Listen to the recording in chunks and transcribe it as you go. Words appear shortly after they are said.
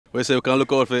We say we can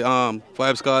look out for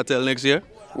Vybz Cartel next year.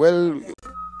 Well,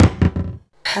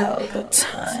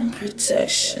 Pelpa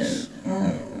protection.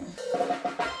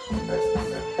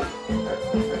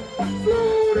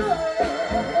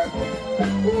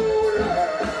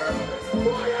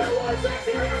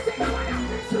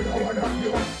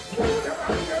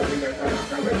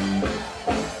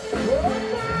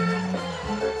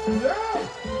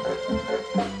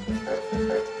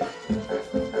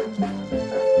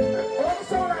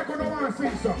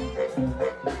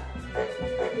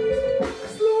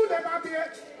 Slew them a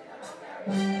bit.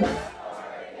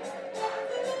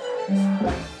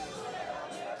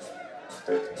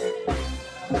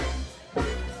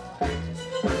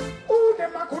 Who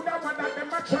them a coulda one that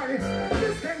them a try?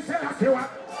 This can sell us you what?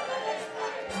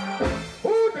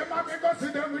 Who them a make us see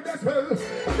them with the spell?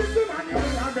 This is a new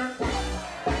lager.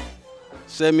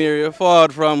 Samir, you're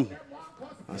forward from.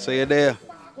 I say you're there.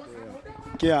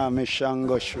 yeah, me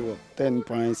Shango show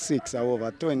 10.6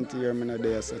 over 20 years me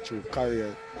there such a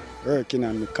career. Working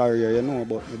on my career, you know,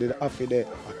 but me did half a day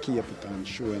a CAPLETON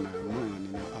show in the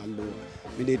morning although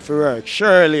me did for work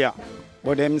Shirley.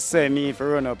 But them say me if I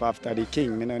run up after the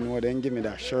king, me don't know them give me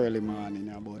that Shirley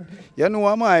morning. But you know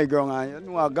what my ground and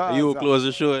you know Gaza. You close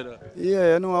the show though.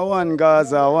 Yeah, you know one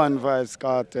Gaza, one Vybz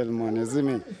Cartel man, you see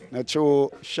me? Now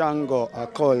show Shango a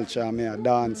culture, me a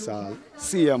dancehall,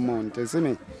 see a month, you see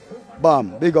me?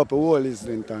 Bam, big up the whole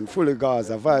Islington, fully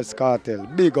Gaza, Vybz Cartel,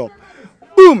 big up.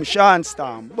 Boom, Sean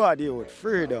Storm, body out,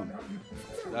 freedom.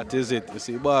 That is it. You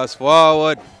see, boss,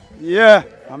 forward. Yeah,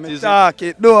 and me talk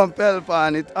it down, Pelpa,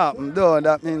 and it happen down.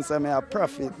 That means I'm a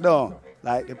prophet down,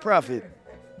 like the prophet,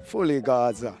 fully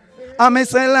Gaza. And me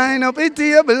say line up the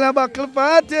table, a buckle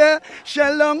party.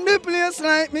 Shell down the place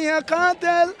like me a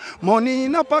cartel. Money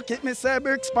in a pocket, me say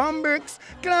bricks pan bricks.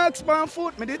 Clocks pan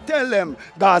foot, me they tell them.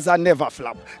 Gaza never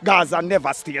flop, Gaza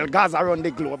never steal. Gaza run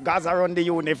the globe, Gaza run the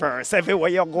universe. Everywhere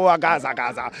you go, a Gaza,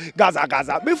 Gaza, Gaza,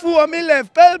 Gaza. Before me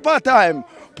left Pelpa time,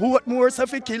 Portmore say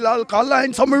fi kill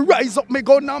alkaline. So me rise up me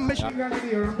gun and me Fighting down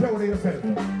the air and proud of yourself.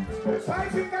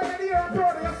 Fighting down the air and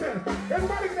proud of yourself.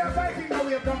 Everybody there fighting now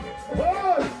we have come.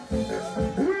 Oh!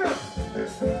 We up!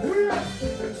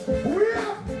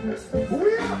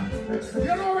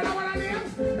 You know what I want to name?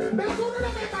 Let's go to the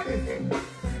everybody.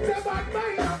 Say bad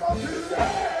mind about you.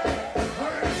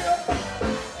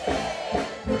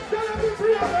 Tell them to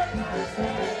free of it.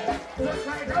 Just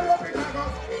like I hope it go.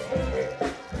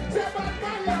 Say bad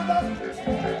mind about you.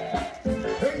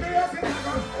 Think the yes in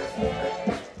go.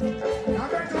 I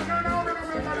bet you now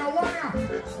remember the warrior.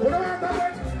 Who don't want to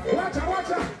wait? Watch out,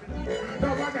 watch out. The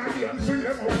one that the unseen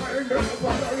them will find them.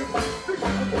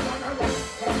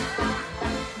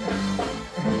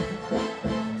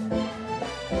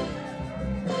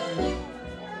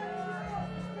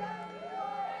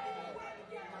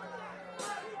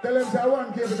 Tell him say one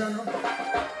give it down.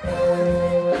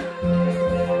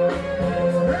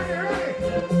 Ready, ready.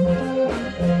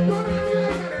 Don't have me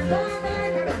like that. Don't have me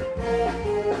like that.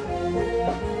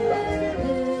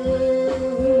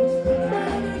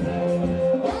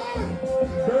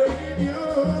 Burning you.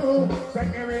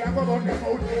 Secondary, I'm going to the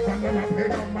mood. From the map, they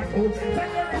don't my food.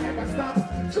 Secondary, never stop.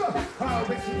 Sure, how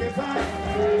we see the fire.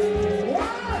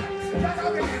 What? That's how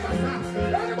we never stop.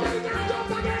 Everybody can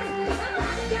jump again.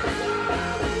 Everybody can jump.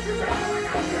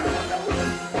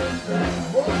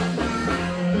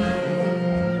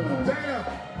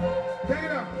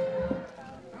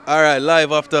 All right,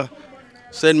 live after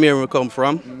St. Mary we come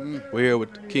from. We're here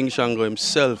with King Shango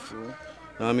himself.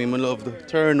 I mean, I love the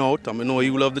turnout. I know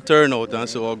you love the turnout, and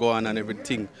so I go on and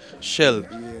everything. Shell.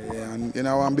 Yeah, and you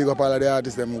know, I'm big up all of the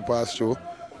artists that who pass through.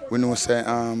 We know say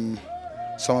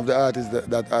some of the artists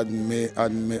that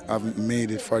have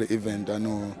made it for the event. I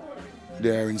know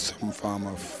they are in some form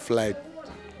of flight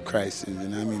crisis. You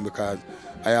know what I mean? Because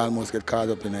I almost get caught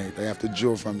up tonight. I have to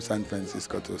drive from San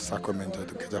Francisco to Sacramento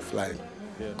to catch a flight.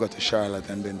 Go to Charlotte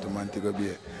and then to Montego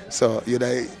Bay. So you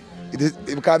know,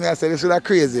 because me I say this is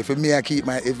crazy for me. I keep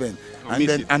my event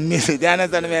and miss it. You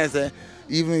understand me? I say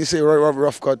even you say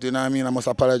rough cut. You know what I mean? I must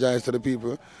apologize to the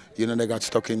people. You know they got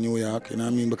stuck in New York. You know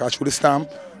what I mean? Because through the storm,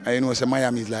 and you know say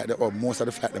Miami is like the hub. Most of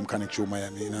the flight them connect through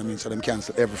Miami. You know what I mean? So them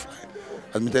cancel every flight.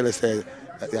 As me tell you, say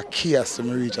they're chaos to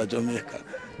me reach at Jamaica.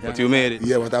 But you made it.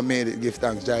 Yeah, but I made it. Give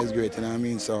thanks. Jah is great. You know what I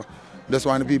mean? So. Just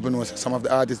want the people know some of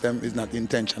the artists them is not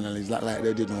intentional. It's not like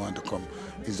they didn't want to come.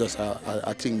 It's just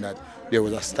a thing that there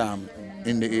was a storm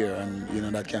in the air and you know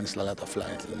that canceled a lot of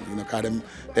flights. And, you know, cause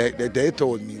they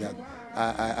told me that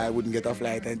I wouldn't get a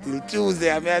flight until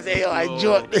Tuesday. I mean, I say, yo, I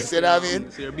joke this, you know what I mean?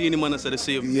 So you're being the man that said the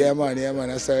same. Yeah, man,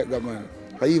 I said it, man.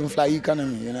 I even fly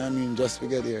economy, you know what I mean, just to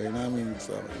get here, you know what I mean?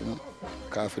 So, you know,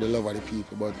 cause for the love of the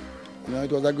people. But You know,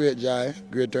 it was a great joy,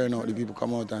 great turnout. The people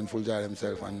come out and full joy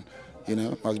themselves. And, you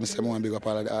know, as I say, I want to big up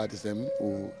all of the artists them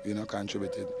who, you know,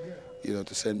 contributed, you know,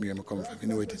 to St. Mary come from. You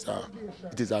know, it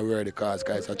is a worthy cause,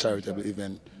 because it's a charitable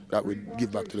event that we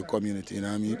give back to the community, you know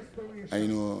what I mean? And,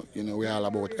 you know, we're all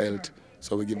about health.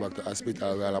 So we give back to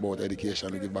hospitals, we're all about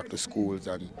education, we give back to schools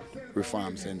and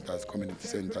reform centers, community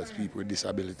centers, people with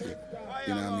disability,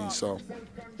 you know what I mean? So,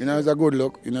 you know, it's a good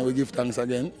look, you know, we give thanks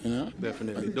again, you know?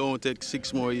 Definitely. Don't take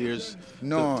 6 more years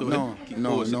No, to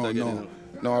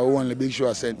no, I only big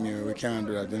sure St. Mary, we can't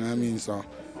do that, you know what I mean? So,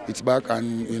 it's back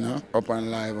and, you know, up and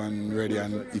live and ready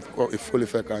and it full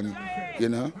effect and, you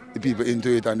know, the people into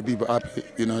it and the people happy,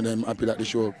 you know, them happy that the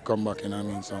show come back, you know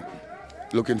what I mean? So,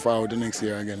 looking forward to next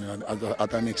year again, you know, at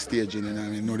the next stage, you know what I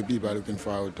mean? Know the people are looking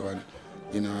forward to and,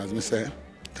 you know, as I say,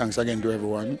 thanks again to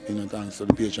everyone, you know, thanks to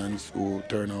the patrons who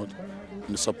turn out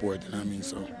and the support, you know what I mean?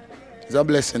 So, it's a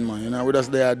blessing, man, you know, we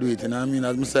just there to do it, you know what I mean?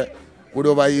 As I say, good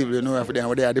over evil, you know, after them,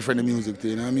 we're there different music too,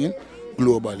 you know what I mean?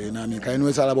 Globally, you know what I mean? Because you know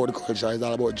it's all about the culture, it's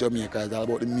all about Jamaica, it's all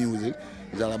about the music,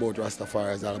 it's all about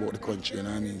Rastafari, it's all about the country, you know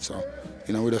what I mean? So,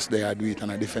 you know, we just there to do it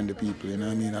and I defend the people, you know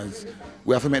what I mean? As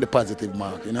we have to make the positive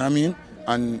mark, you know what I mean?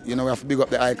 And, you know, we have to big up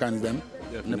the icons, them,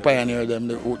 the pioneers, them,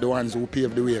 the ones who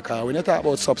paved the way. Because when you talk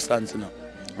about substance, you know,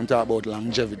 I'm talking about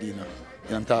longevity, you know,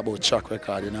 I'm talking about track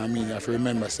record, you know what I mean? You have to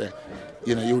remember, say,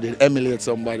 you know, you did emulate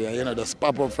somebody, you know, just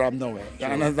pop up from nowhere. You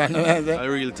understand what I'm saying? I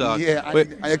really talk. Yeah,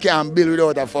 and you can't build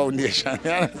without a foundation, you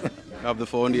understand? Have the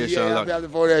foundation. Yeah, you have to have the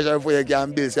foundation before you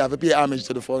can build. So you have to pay homage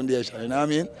to the foundation, you know what I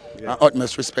mean? Yeah. And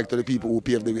utmost respect to the people who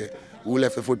paved the way, who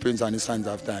left the footprints on the sands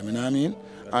of time, you know what I mean?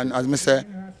 And as I say,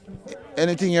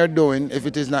 anything you're doing, if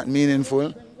it is not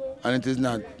meaningful and it is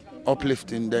not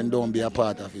uplifting, then don't be a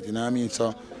part of it, you know what I mean?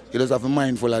 So you just have to be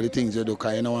mindful of the things you do,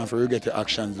 because you don't want to regret your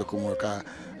actions look more, because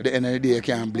at the end of the day you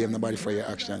can't blame nobody for your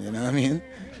action, you know what I mean?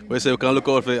 We say we can look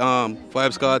out for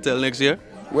Vybz Kartel next year?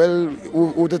 Well,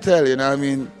 who to tell, you know what I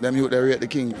mean? Them youth, they rate the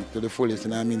king to the fullest, you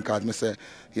know what I mean? Because I say,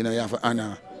 you know, you have to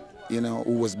honor, you know,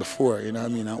 who was before, you know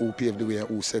what I mean, and who paved the way and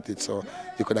who set it, so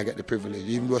you could have get the privilege.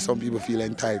 Even though some people feel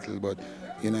entitled, but,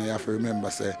 you know, you have to remember,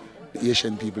 say, the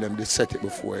Asian people, them, they set it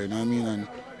before, you know what I mean? And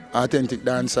authentic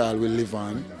dancehall will live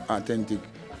on, authentic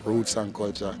roots and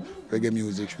culture, reggae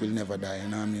music will never die, you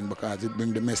know what I mean? Because it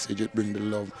brings the message, it brings the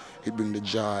love, it brings the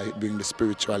joy, it brings the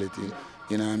spirituality,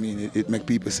 you know what I mean? It make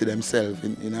people see themselves,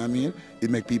 you know what I mean?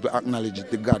 It make people acknowledge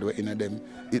the God within them.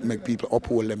 It make people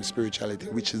uphold them spirituality,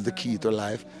 which is the key to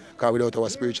life. Because without our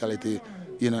spirituality,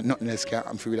 you know, nothing else can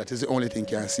happen for you. That is the only thing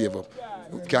can save us.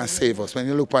 Can save us. When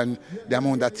you look on the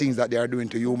amount of things that they are doing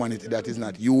to humanity that is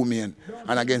not human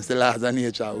and against the laws of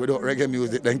nature, without reggae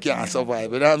music, then can't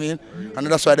survive, you know what I mean? And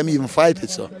that's why them even fight it,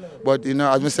 so. But, you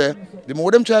know, as we say, the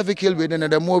more them try to kill with,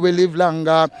 the more we live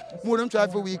longer. The more them try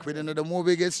to weak with, the more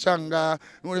we get stronger.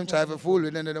 The more them try to fool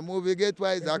with, the more we get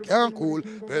wiser. Can't cool,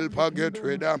 Pelpa get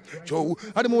rid of Joe.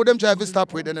 And the more them try to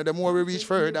stop with, the more we reach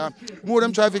further. The more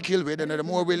them try to kill with, the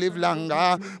more we live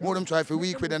longer. The more them try to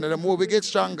weak with, the more we get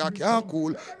stronger. Can't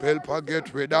cool, Pelpa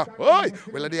get rid of. Oi!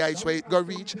 Well, the heights where it go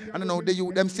reach. And I know the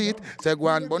youth them see it. Say go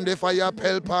and burn the fire,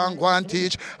 Pelpa and go and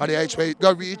teach. And the heights where it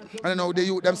go reach. And I know the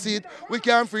youth them see it. We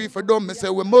can't free for them. Me say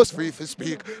we must free for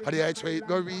speak. And the heights where it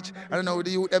go reach. And I know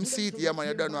the youth them see it. Yeah, man,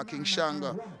 you don't know King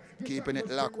Shango. Keeping it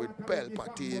locked with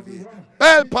Pelpa TV.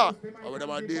 Pelpa! What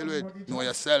them I deal with? Know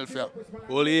yourself, yeah.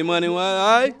 Holy Emmanuel,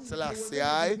 aye? Selassie,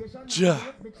 aye? Ja.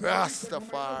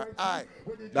 Rastafari, aye?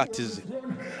 That is it.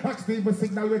 Ask people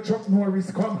signal where Chuck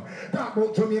Norris come. Talk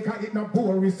about Jamaica, it no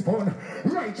Boris fun.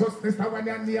 Righteousness, that one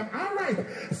your name. Alright,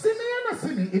 see me or not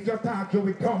see me, if you talk, you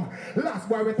will come. Last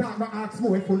boy we talk, no ask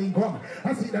more, full income.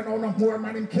 I see that no more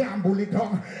man, him can't bully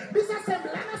tongue.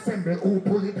 Disassemble and assemble, who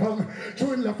pull it tongue.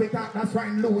 True enough, we talk, that's why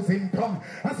I'm losing tongue.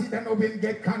 I see that no will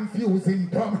get confusing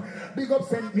tongue. Big up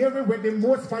St. Mary, where the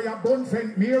most fire burn.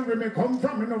 St. Mary may come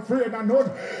from, I'm afraid of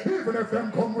none. Even if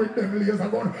them come with them laser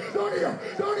gun. Don't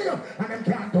hear, and them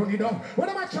can't turn it down. What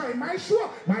am I trying? My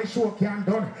show can't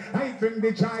done. I bring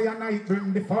the joy and I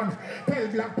bring the fun. Tell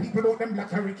black people about them black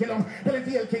curriculum. Tell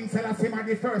the tail King Selassie man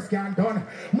the first can't done.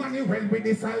 Manuel with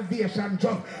the salvation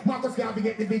jump. Marcus Garvey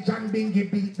get the vision,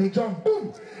 Bingy beat the jump.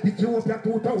 Boom! Ethiopia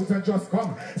 2000 just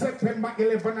come. September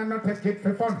 11 and not take it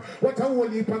for fun. What a whole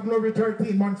heap of glory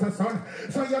 13 months of sun.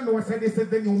 So you know I said this is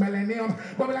the new millennium.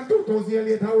 Babylon 2000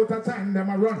 years later out of time them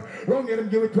a run. Round here them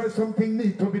give it 12 something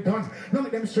need to be done. None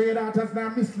of them straight daughters now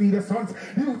mislead the sons.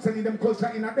 Youths and them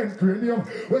culture in a them cranium.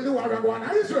 Well you are a one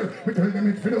Israel. We tell them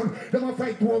it's done. Them a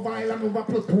fight over island over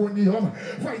plutonium.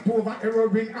 Fight over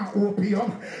heroin and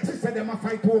opium. Sister them a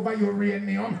fight over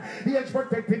uranium. The age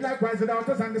protected likewise the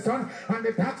daughters and the son. And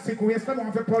the toxic waste them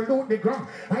want to pollute the ground.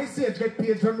 I see it get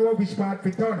paid don't know which part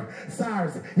fit on.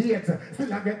 SARS, AIDS,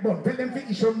 still I get bun. Tell them to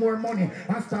issue more money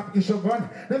and stop issue gun.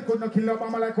 Them could not kill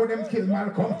Obama like how them kill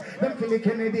Malcolm. Them kill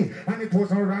Kennedy and it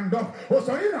was a random.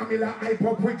 Also, you know, Miller hype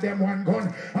up with them one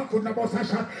gun. And could not bust a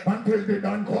shot until they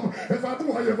done come. If a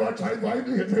boy ever try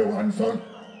violate me one son.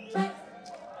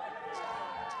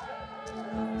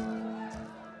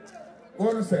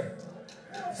 What do you say?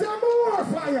 Say more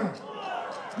fire!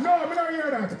 No, I don't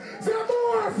hear that. Say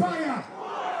more fire!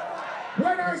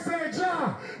 When I say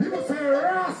Jah, you say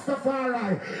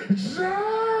Rastafari.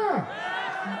 Jah!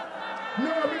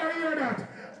 No, I don't hear that.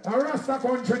 A Rasta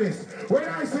country this. When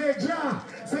I say Jah,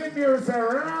 say me say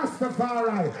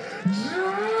Rastafari.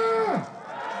 Jah!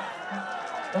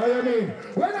 What do you mean?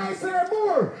 When I say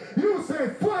more, you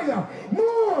say fire.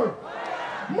 More!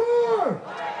 More!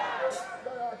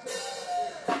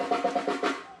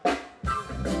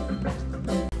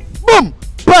 Boom!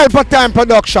 Pelpa Time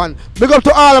Production. Big up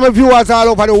to all of my viewers all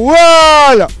over the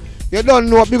world. You don't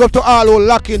know. Big up to all who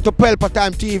lock into Pelpa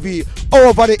Time TV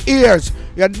over the years.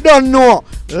 You don't know.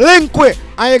 Link with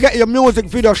and you get your music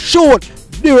video shoot,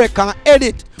 direct and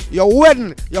edit. Your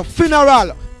wedding, your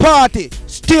funeral, party,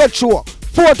 stage show,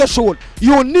 photo shoot,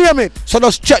 you name it. So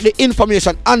just check the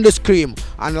information on the screen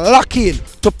and lock in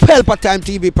to Pelpa Time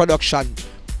TV Production.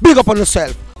 Big up on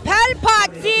yourself. Pelpa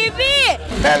TV!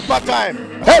 Pelpa Time!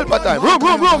 Pelpa Time!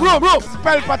 Room!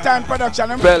 Pelpa Time Production.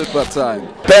 Pelpa Time.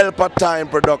 Pelpa Time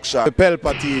Production.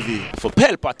 Pelpa TV. For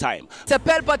Pelpa Time. It's a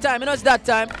Pelpa Time, you know it's that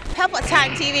time. Pelpa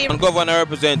Time TV. I'm governor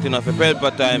representing of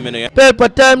Pelpa Time. You know.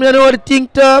 Pelpa Time, you know what the thing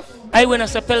tough? I when I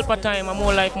say Pelpa Time, I'm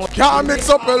more like more. Can't mix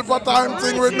up Pelpa Time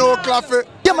thing with no coffee.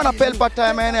 Yeah, man, a Pelpa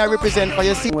Time, and I represent for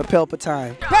you. See, With Pelpa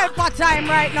Time. Pelpa Time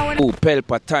right now. Oh,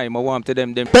 Pelpa Time. I want to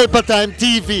them. Pelpa Time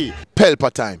TV.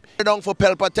 Pelpa Time. Down for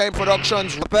Pelpa Time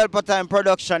Productions. Pelpa Time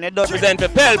Production. It does Present for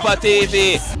Pelpa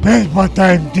TV. Pelpa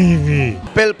Time TV.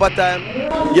 Pelpa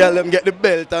Time. Yeah, let them get the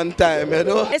belt on time, you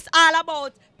know. It's all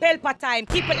about Pelpa Time.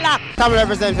 Keep it locked. Come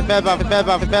represent for Pelpa,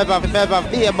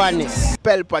 the badness.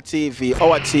 Pelpa TV,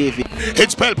 our TV.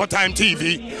 It's Pelpa Time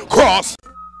TV. Cross.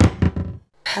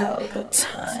 Pelpa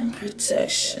Time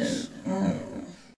protection.